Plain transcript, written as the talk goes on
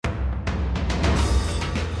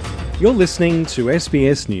You're listening to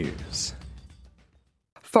SBS News.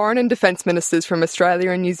 Foreign and Defence Ministers from Australia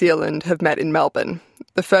and New Zealand have met in Melbourne,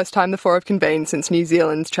 the first time the four have convened since New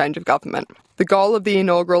Zealand's change of government. The goal of the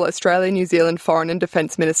inaugural Australia-New Zealand Foreign and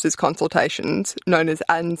Defence Ministers Consultations, known as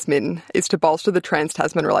ANZMIN, is to bolster the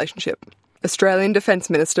trans-Tasman relationship. Australian Defence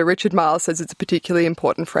Minister Richard Marles says it's a particularly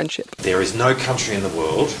important friendship. There is no country in the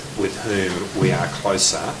world with whom we are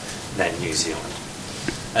closer than New Zealand.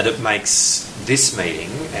 And it makes this meeting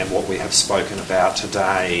and what we have spoken about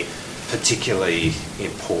today particularly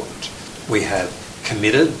important. We have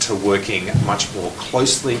committed to working much more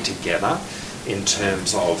closely together in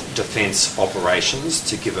terms of defence operations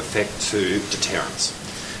to give effect to deterrence.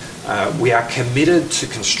 We are committed to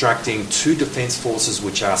constructing two defence forces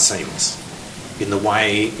which are seamless in the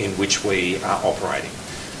way in which we are operating.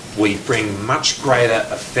 We bring much greater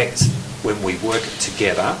effect when we work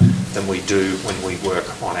together than we do when we work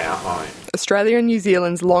on our own. Australia and New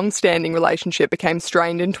Zealand's long-standing relationship became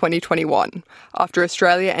strained in 2021 after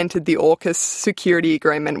Australia entered the AUKUS security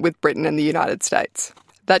agreement with Britain and the United States.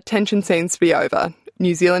 That tension seems to be over.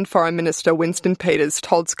 New Zealand Foreign Minister Winston Peters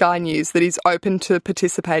told Sky News that he's open to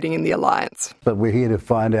participating in the alliance. But we're here to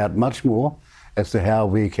find out much more as to how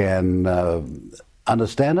we can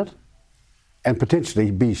understand it and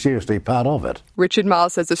potentially be seriously part of it. Richard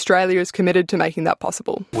Marles says Australia is committed to making that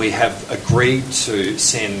possible. We have agreed to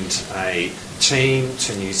send a team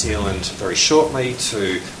to New Zealand very shortly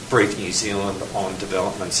to brief New Zealand on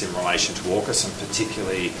developments in relation to AUKUS and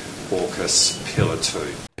particularly AUKUS Pillar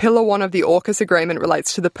 2. Pillar 1 of the AUKUS agreement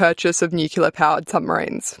relates to the purchase of nuclear-powered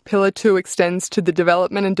submarines. Pillar 2 extends to the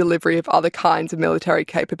development and delivery of other kinds of military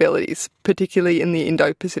capabilities, particularly in the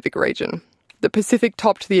Indo-Pacific region. The Pacific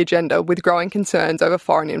topped the agenda with growing concerns over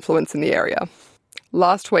foreign influence in the area.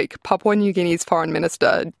 Last week, Papua New Guinea's Foreign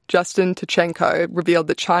Minister, Justin Tachenko, revealed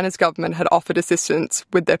that China's government had offered assistance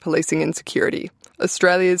with their policing and security.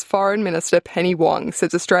 Australia's Foreign Minister, Penny Wong,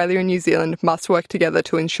 says Australia and New Zealand must work together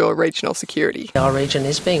to ensure regional security. Our region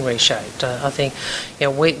is being reshaped. I think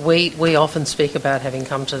we often speak about having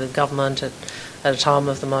come to the government at a time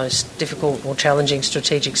of the most difficult or challenging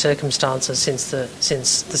strategic circumstances since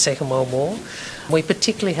the Second World War. We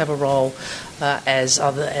particularly have a role as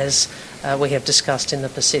we have discussed in the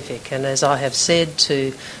Pacific, and as I have said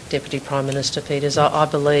to Deputy Prime Minister Peters, I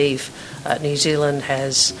believe New Zealand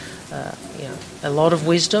has a lot of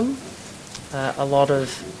wisdom, a lot of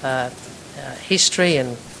history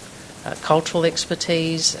and cultural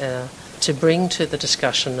expertise to bring to the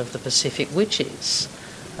discussion of the Pacific, which is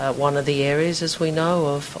one of the areas, as we know,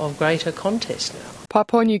 of greater contest now.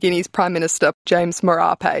 Papua New Guinea's Prime Minister James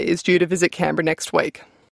Marape is due to visit Canberra next week.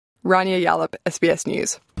 Rania Yallop, SBS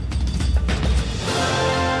News.